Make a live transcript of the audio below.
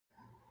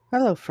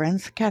Hello,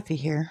 friends. Kathy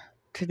here.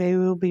 Today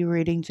we will be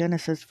reading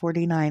Genesis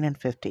 49 and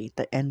 50,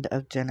 the end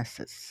of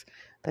Genesis.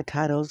 The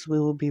titles we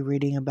will be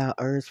reading about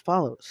are as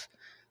follows: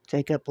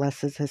 Jacob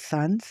blesses his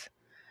sons,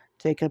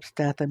 Jacob's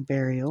death and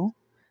burial,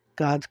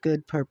 God's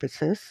good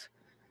purposes,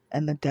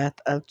 and the death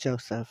of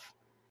Joseph.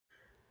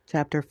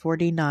 Chapter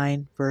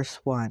 49, verse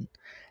 1.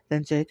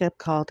 Then Jacob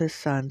called his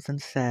sons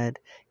and said,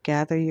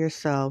 "Gather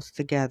yourselves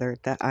together,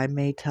 that I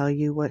may tell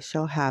you what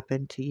shall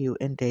happen to you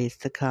in days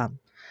to come.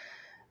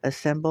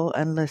 Assemble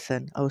and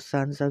listen, O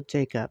sons of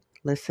Jacob.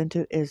 Listen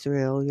to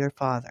Israel your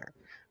father.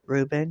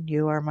 Reuben,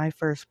 you are my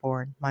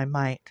firstborn, my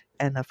might,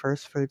 and the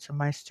firstfruits of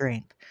my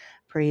strength,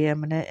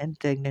 preeminent in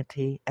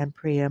dignity and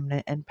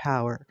preeminent in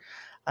power.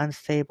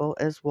 Unstable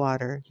as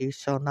water, you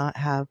shall not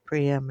have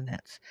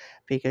preeminence,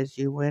 because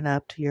you went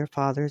up to your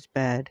father's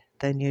bed,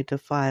 then you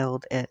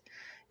defiled it.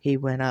 He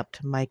went up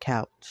to my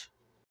couch."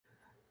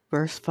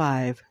 Verse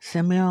 5.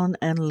 Simeon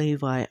and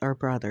Levi are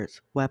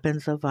brothers.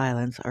 Weapons of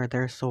violence are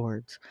their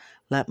swords.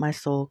 Let my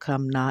soul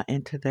come not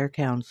into their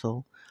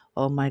counsel.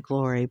 O my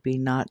glory, be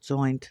not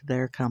joined to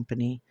their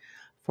company.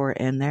 For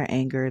in their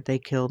anger they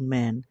killed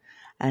men,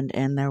 and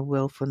in their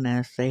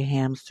wilfulness they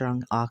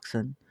hamstrung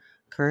oxen.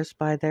 Cursed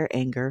by their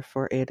anger,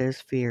 for it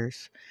is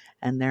fierce,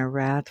 and their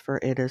wrath, for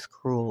it is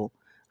cruel.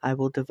 I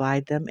will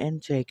divide them in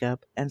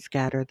Jacob, and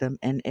scatter them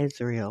in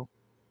Israel.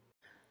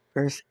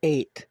 Verse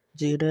 8.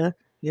 Judah,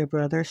 your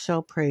brothers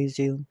shall praise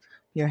you.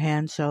 Your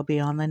hand shall be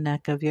on the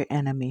neck of your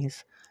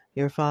enemies.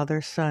 Your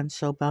father's sons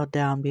shall bow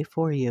down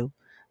before you.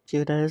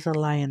 Judah is a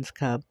lion's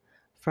cub.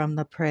 From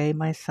the prey,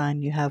 my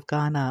son, you have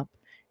gone up.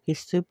 He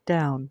stooped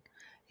down.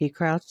 He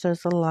crouched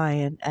as a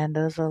lion and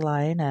as a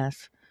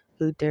lioness.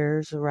 Who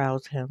dares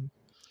arouse him?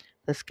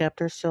 The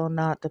scepter shall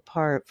not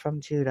depart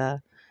from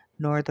Judah,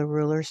 nor the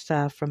ruler's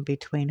staff from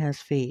between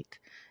his feet,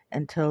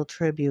 until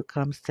tribute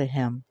comes to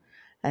him,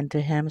 and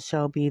to him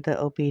shall be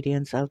the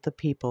obedience of the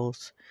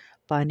peoples,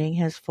 binding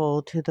his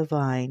foal to the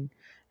vine,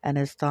 and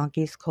his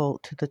donkey's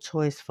colt to the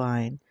choice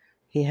vine.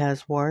 He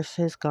has washed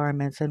his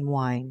garments in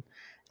wine,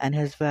 and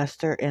his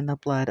vesture in the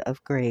blood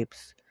of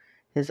grapes.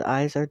 His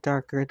eyes are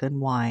darker than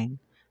wine,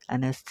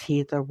 and his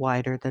teeth are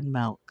whiter than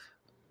milk.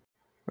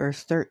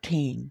 Verse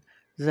 13.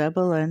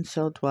 Zebulun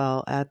shall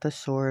dwell at the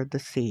shore of the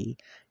sea.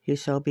 He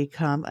shall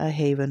become a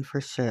haven for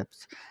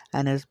ships,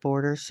 and his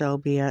border shall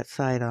be at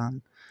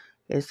Sidon.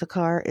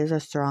 Issachar is a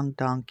strong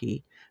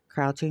donkey,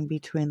 crouching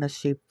between the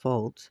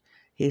sheepfolds.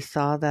 He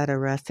saw that a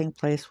resting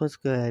place was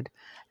good,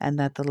 and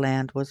that the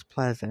land was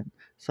pleasant.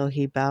 So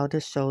he bowed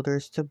his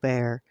shoulders to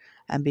bear,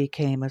 and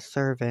became a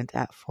servant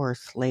at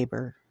forced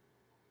labor.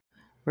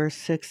 Verse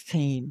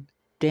 16.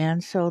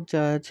 Dan shall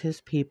judge his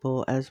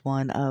people as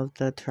one of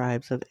the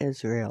tribes of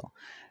Israel.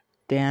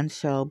 Dan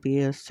shall be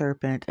a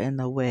serpent in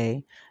the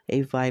way,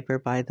 a viper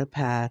by the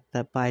path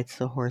that bites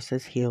the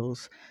horse's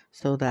heels,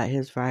 so that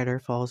his rider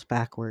falls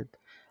backward.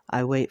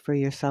 I wait for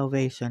your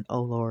salvation,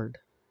 O Lord.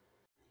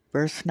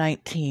 Verse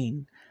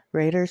 19.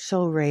 Raiders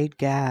shall raid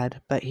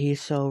Gad, but he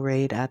shall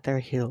raid at their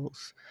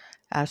heels.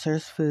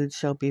 Asher's food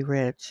shall be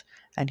rich,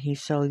 and he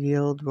shall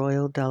yield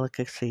royal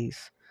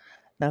delicacies.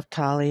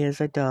 Naphtali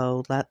is a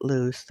doe let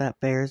loose that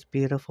bears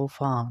beautiful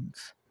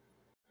fawns.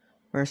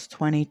 Verse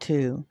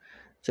 22.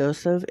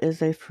 Joseph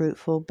is a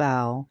fruitful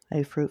bough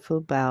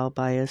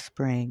by a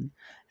spring.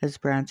 His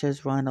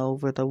branches run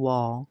over the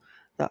wall.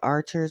 The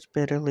archers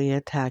bitterly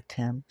attacked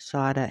him,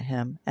 shot at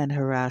him, and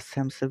harassed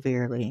him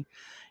severely.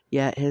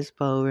 Yet his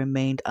bow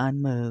remained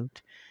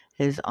unmoved.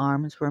 His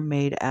arms were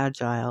made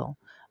agile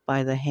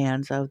by the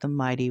hands of the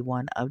mighty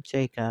one of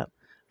Jacob.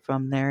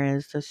 From there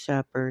is the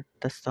shepherd,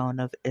 the stone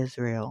of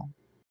Israel.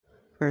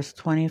 Verse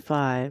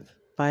 25.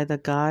 By the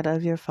God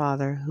of your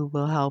father, who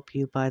will help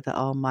you, by the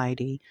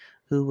Almighty,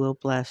 who will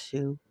bless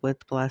you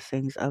with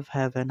blessings of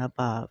heaven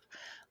above,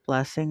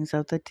 blessings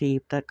of the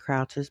deep that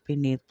crouches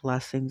beneath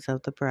blessings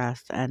of the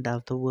breast and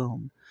of the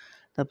womb.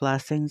 The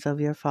blessings of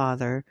your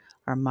father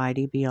are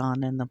mighty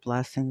beyond and the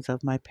blessings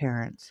of my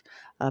parents,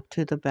 up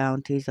to the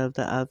bounties of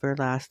the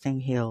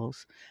everlasting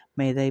hills.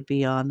 May they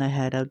be on the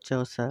head of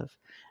Joseph,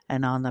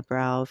 and on the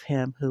brow of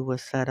him who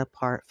was set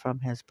apart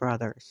from his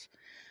brothers.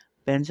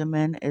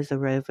 Benjamin is a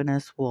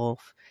ravenous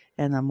wolf,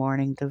 in the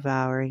morning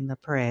devouring the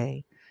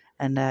prey,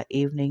 and at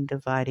evening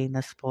dividing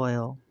the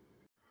spoil.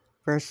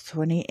 Verse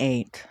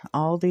 28.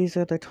 All these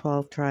are the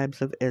 12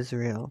 tribes of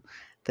Israel.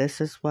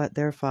 This is what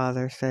their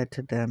father said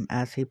to them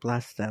as he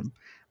blessed them,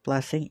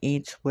 blessing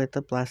each with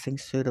the blessing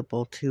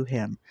suitable to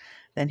him.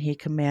 Then he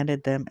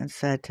commanded them and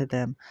said to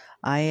them,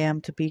 I am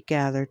to be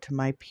gathered to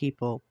my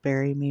people.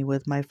 Bury me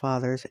with my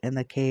fathers in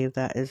the cave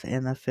that is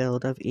in the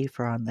field of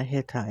Ephron the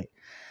Hittite,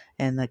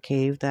 in the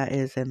cave that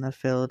is in the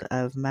field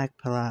of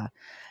Machpelah,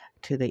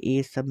 to the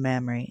east of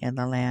Mamre, in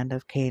the land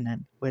of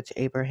Canaan, which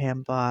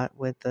Abraham bought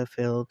with the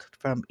field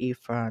from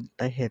Ephron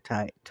the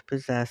Hittite, to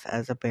possess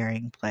as a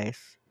burying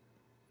place.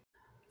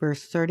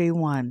 Verse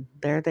 31.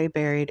 There they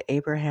buried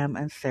Abraham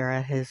and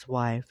Sarah his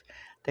wife.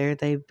 There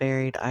they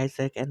buried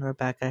Isaac and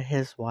Rebekah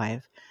his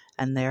wife.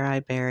 And there I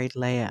buried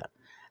Leah.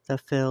 The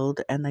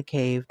field and the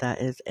cave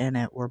that is in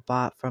it were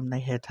bought from the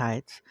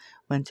Hittites.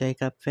 When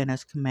Jacob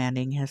finished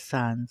commanding his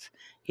sons,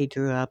 he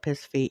drew up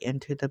his feet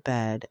into the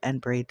bed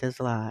and breathed his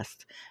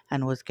last,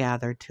 and was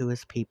gathered to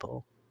his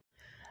people.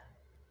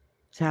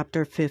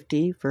 Chapter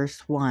 50,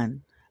 verse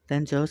 1.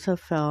 Then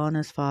Joseph fell on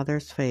his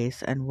father's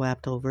face and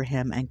wept over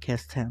him and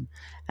kissed him.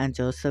 And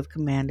Joseph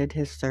commanded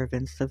his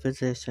servants, the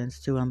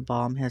physicians, to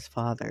embalm his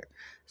father.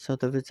 So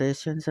the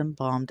physicians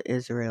embalmed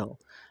Israel.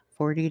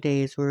 40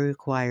 days were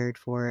required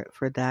for it,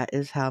 for that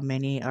is how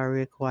many are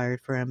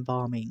required for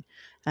embalming.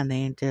 And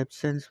the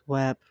Egyptians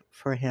wept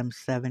for him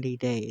 70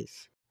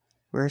 days.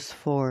 Verse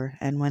 4.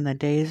 And when the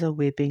days of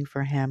weeping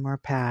for him were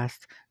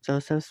past,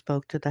 Joseph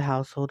spoke to the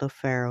household of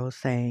Pharaoh,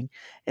 saying,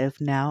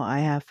 If now I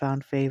have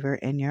found favor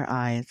in your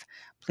eyes,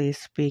 please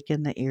speak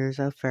in the ears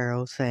of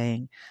Pharaoh,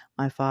 saying,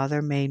 My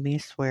father made me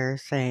swear,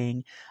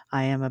 saying,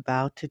 I am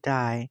about to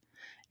die.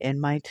 In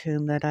my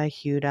tomb that I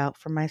hewed out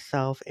for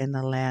myself in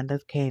the land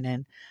of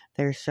Canaan,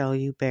 there shall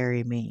you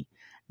bury me.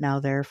 Now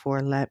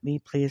therefore let me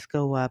please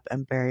go up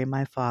and bury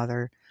my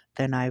father,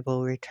 then I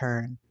will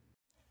return.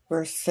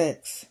 Verse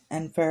 6.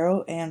 And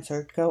Pharaoh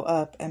answered, Go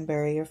up and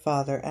bury your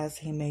father as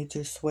he made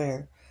you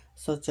swear.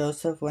 So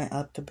Joseph went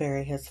up to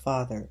bury his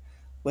father.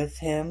 With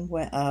him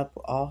went up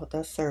all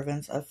the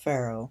servants of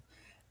Pharaoh,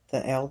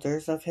 the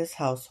elders of his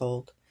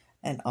household,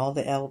 and all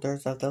the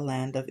elders of the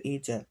land of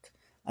Egypt,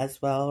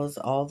 as well as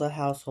all the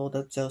household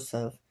of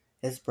Joseph,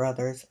 his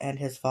brothers, and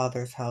his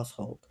father's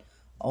household.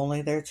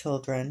 Only their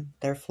children,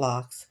 their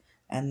flocks,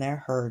 and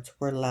their herds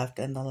were left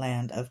in the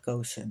land of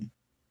Goshen.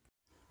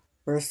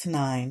 Verse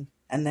 9.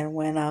 And there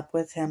went up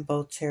with him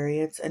both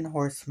chariots and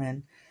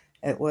horsemen.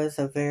 It was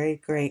a very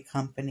great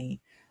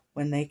company.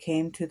 When they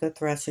came to the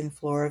threshing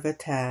floor of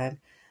Atad,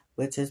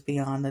 which is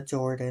beyond the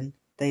Jordan,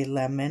 they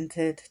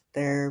lamented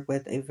there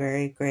with a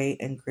very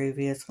great and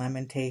grievous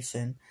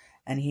lamentation.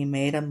 And he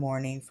made a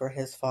mourning for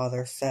his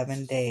father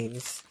 7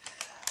 days.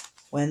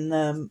 When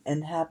the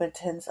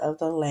inhabitants of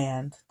the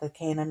land, the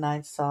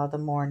Canaanites, saw the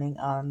mourning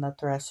on the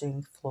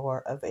threshing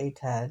floor of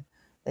Atad,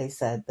 they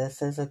said,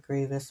 This is a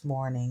grievous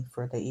mourning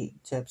for the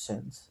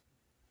Egyptians.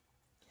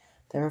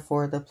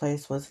 Therefore the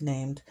place was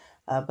named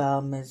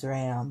Abel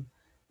Mizraim.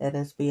 It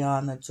is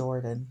beyond the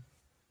Jordan.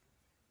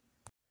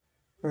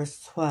 Verse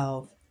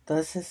 12.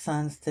 Thus his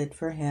sons did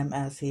for him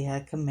as he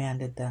had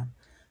commanded them.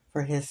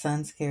 For his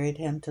sons carried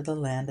him to the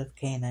land of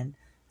Canaan,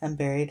 and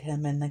buried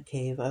him in the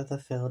cave of the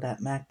field at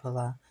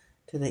Machpelah,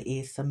 to the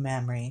east of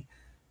Mamre,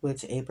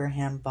 which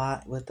Abraham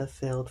bought with the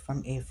field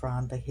from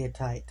Ephron the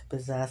Hittite to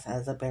possess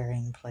as a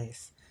burying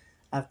place.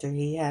 After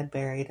he had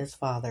buried his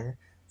father,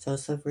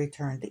 Joseph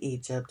returned to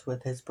Egypt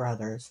with his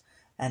brothers,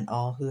 and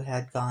all who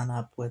had gone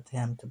up with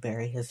him to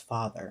bury his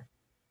father.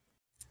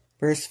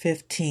 Verse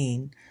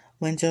 15.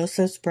 When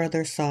Joseph's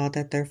brothers saw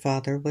that their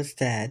father was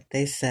dead,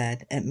 they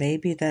said, It may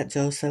be that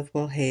Joseph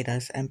will hate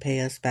us and pay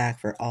us back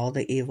for all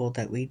the evil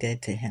that we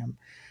did to him.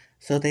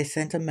 So they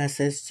sent a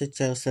message to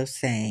Joseph,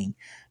 saying,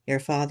 Your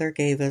father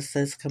gave us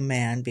this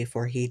command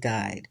before he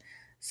died.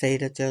 Say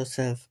to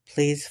Joseph,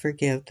 Please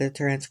forgive the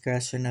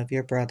transgression of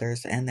your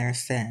brothers and their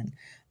sin,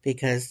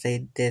 because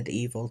they did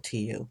evil to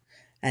you.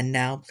 And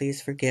now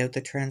please forgive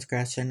the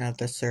transgression of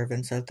the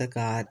servants of the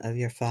God of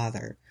your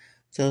father.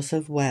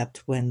 Joseph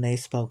wept when they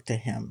spoke to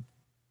him.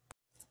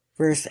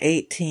 Verse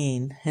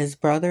 18. His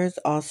brothers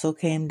also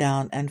came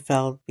down and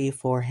fell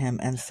before him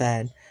and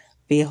said,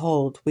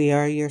 Behold, we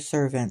are your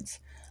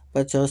servants.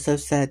 But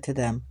Joseph said to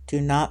them,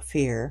 Do not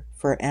fear,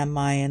 for am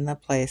I in the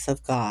place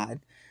of God?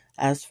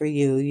 As for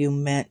you, you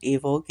meant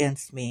evil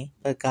against me,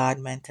 but God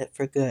meant it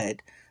for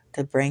good,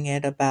 to bring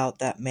it about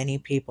that many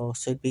people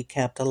should be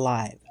kept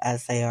alive,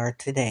 as they are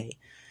today.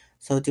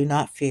 So do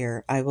not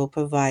fear, I will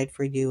provide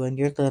for you and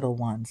your little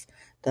ones.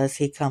 Thus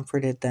he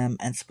comforted them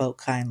and spoke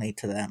kindly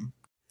to them.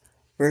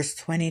 Verse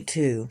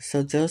 22.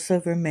 So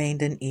Joseph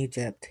remained in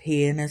Egypt,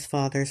 he and his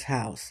father's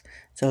house.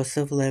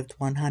 Joseph lived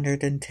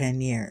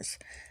 110 years.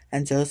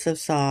 And Joseph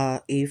saw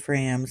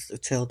Ephraim's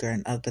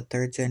children of the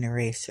third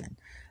generation.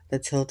 The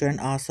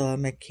children also of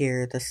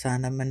Machir, the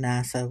son of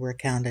Manasseh, were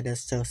counted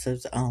as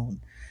Joseph's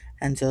own.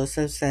 And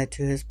Joseph said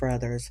to his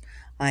brothers,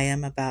 I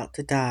am about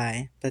to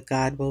die, but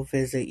God will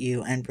visit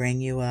you and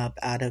bring you up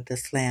out of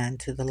this land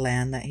to the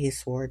land that he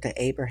swore to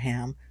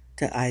Abraham,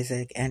 to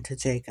Isaac, and to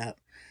Jacob.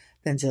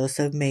 Then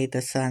Joseph made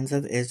the sons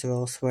of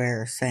Israel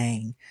swear,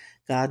 saying,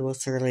 God will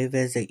surely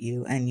visit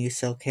you, and you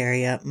shall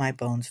carry up my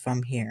bones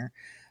from here.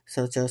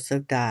 So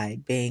Joseph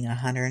died, being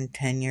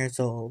 110 years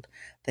old.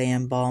 They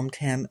embalmed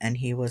him, and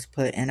he was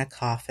put in a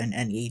coffin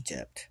in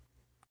Egypt.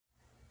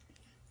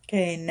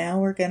 Okay, now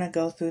we're going to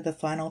go through the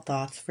final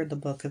thoughts for the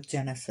book of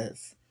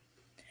Genesis.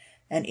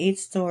 In each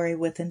story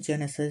within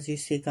Genesis, you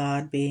see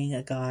God being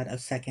a God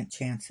of second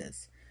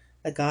chances.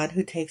 A God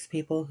who takes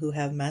people who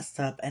have messed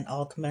up and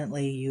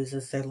ultimately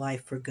uses their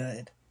life for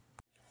good.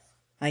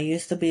 I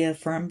used to be a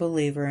firm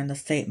believer in the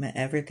statement,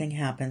 everything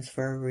happens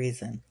for a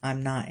reason.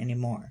 I'm not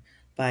anymore.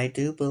 But I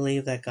do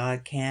believe that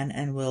God can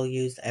and will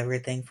use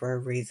everything for a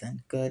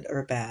reason, good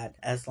or bad,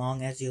 as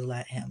long as you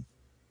let Him.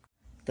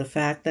 The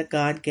fact that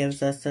God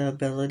gives us the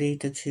ability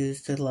to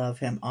choose to love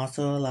Him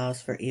also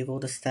allows for evil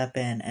to step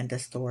in and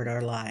distort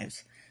our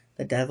lives.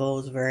 The devil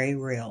is very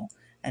real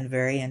and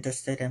very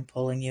interested in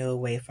pulling you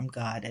away from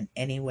God in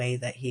any way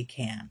that he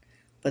can.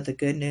 But the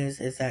good news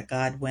is that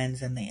God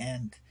wins in the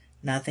end.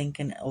 Nothing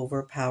can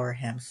overpower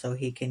him, so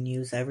he can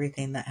use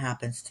everything that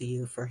happens to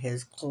you for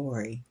his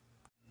glory.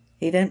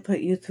 He didn't put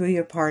you through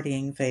your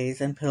partying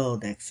phase and pill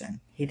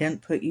addiction. He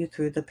didn't put you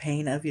through the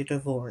pain of your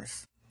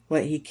divorce.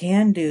 What he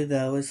can do,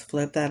 though, is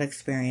flip that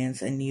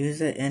experience and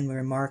use it in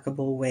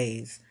remarkable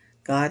ways.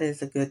 God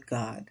is a good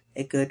God,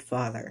 a good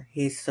Father.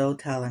 He's so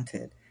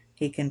talented.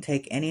 He can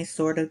take any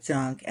sort of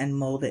junk and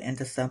mold it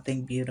into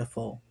something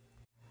beautiful.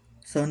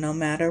 So no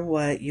matter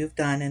what you've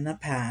done in the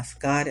past,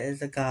 God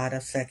is a God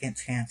of second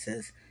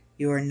chances.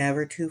 You are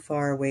never too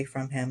far away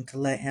from Him to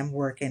let Him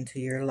work into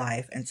your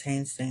life and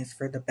change things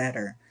for the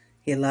better.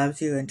 He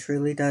loves you and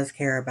truly does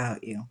care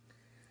about you.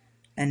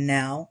 And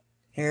now,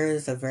 here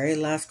is the very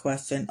last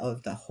question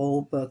of the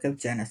whole book of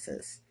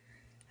Genesis.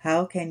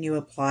 How can you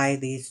apply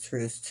these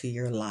truths to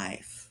your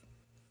life?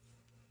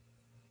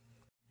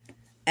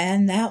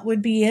 And that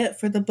would be it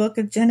for the book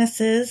of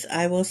Genesis.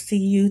 I will see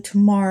you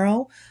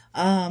tomorrow.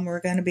 We're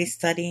going to be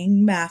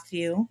studying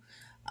Matthew.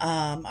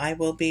 I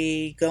will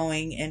be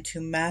going into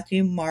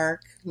Matthew,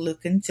 Mark,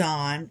 Luke, and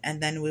John,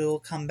 and then we will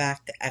come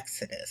back to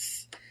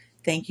Exodus.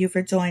 Thank you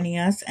for joining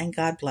us, and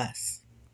God bless.